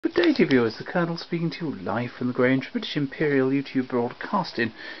Good day to you viewers, the Colonel speaking to you live from the Grange British Imperial YouTube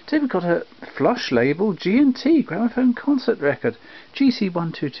Broadcasting. Today we've got a flush label G&T gramophone concert record,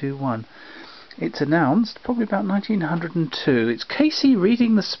 GC1221. It's announced probably about 1902. It's Casey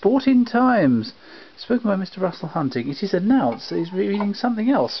reading the Sporting Times, spoken by Mr. Russell Hunting. It is announced that he's reading something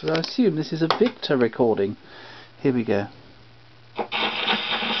else, so I assume this is a Victor recording. Here we go.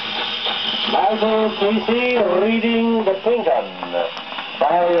 Michael Casey reading the Pinkerton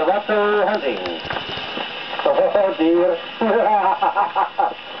by Russell Hunting. Oh dear.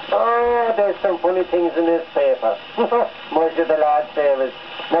 Oh, there's some funny things in this paper. Most of the lads say it.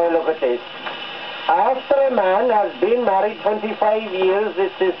 Now look at this. After a man has been married 25 years,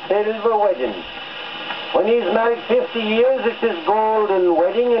 it's his silver wedding. When he's married 50 years, it's his golden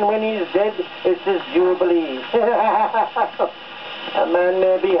wedding, and when he's dead, it's his jubilee. A man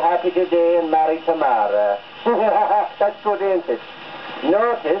may be happy today and married tomorrow. That's good, ain't it?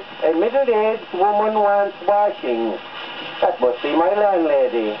 Notice, a middle-aged woman wants washing. That must be my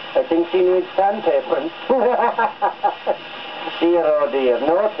landlady. I think she needs sandpapering. Dear, oh dear.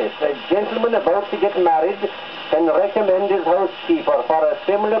 Notice, a gentleman about to get married can recommend his housekeeper for a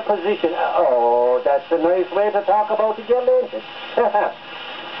similar position. Oh, that's a nice way to talk about a girl, ain't it?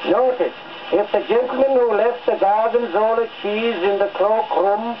 Notice, if the gentleman who left the Gorgonzola cheese in the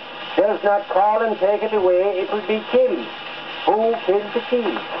cloakroom does not call and take it away, it will be killed. Who killed the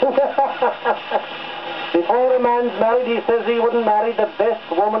cheese? Before a man's married, he says he wouldn't marry the best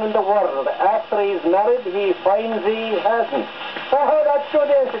woman in the world. After he's married, he finds he hasn't. Oh, that's good,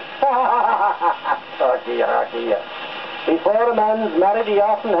 isn't it? Oh dear, oh dear. Before a man's married, he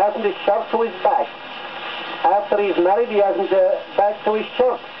often hasn't his shirt to his back. After he's married, he hasn't back to his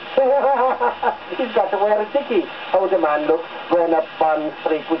shirt. He's got to wear a dickie. How the man looks going up Bond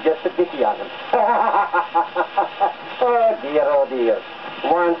Street with just a dickie on him. Oh dear.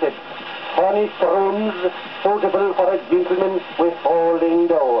 Wanted. Furnished rooms suitable for a gentleman with folding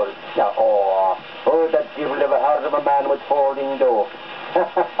doors. Now, that you've never heard of a man with folding door.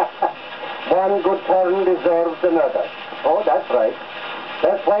 One good turn deserves another. Oh, that's right.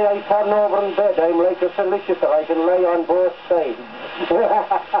 That's why I turn over in bed. I'm like a solicitor. I can lie on both sides.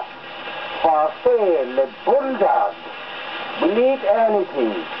 For sale, a bulldog. Will eat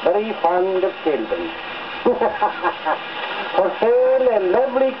anything. Very fond of children. For sale, a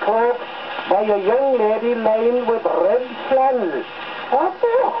lovely cloak by a young lady lined with red flannel.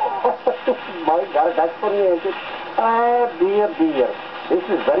 My God, that's funny, ain't it? Ah, dear. This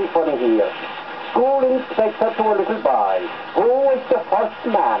is very funny here. School inspector to a little boy. Who is the first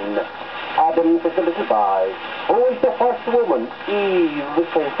man? Adam says the little boy. Who is the first woman? Eve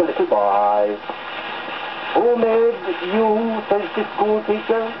says the little boy. Who made you? Says the school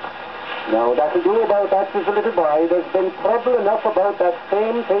teacher. Now that'll do about that, says the little boy. There's been trouble enough about that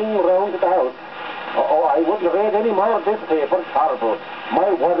same thing round the house. Oh, I wouldn't read any more of this paper. It's horrible.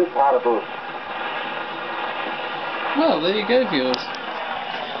 My word, it's horrible. Well, there you go, viewers.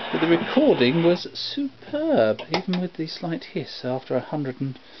 The recording was superb, even with the slight hiss after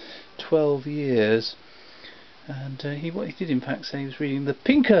 112 years. And he did in fact say he was reading the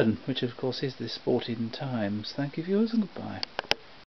Pinkerton, which of course is the Sporting Times. Thank you, viewers, and goodbye.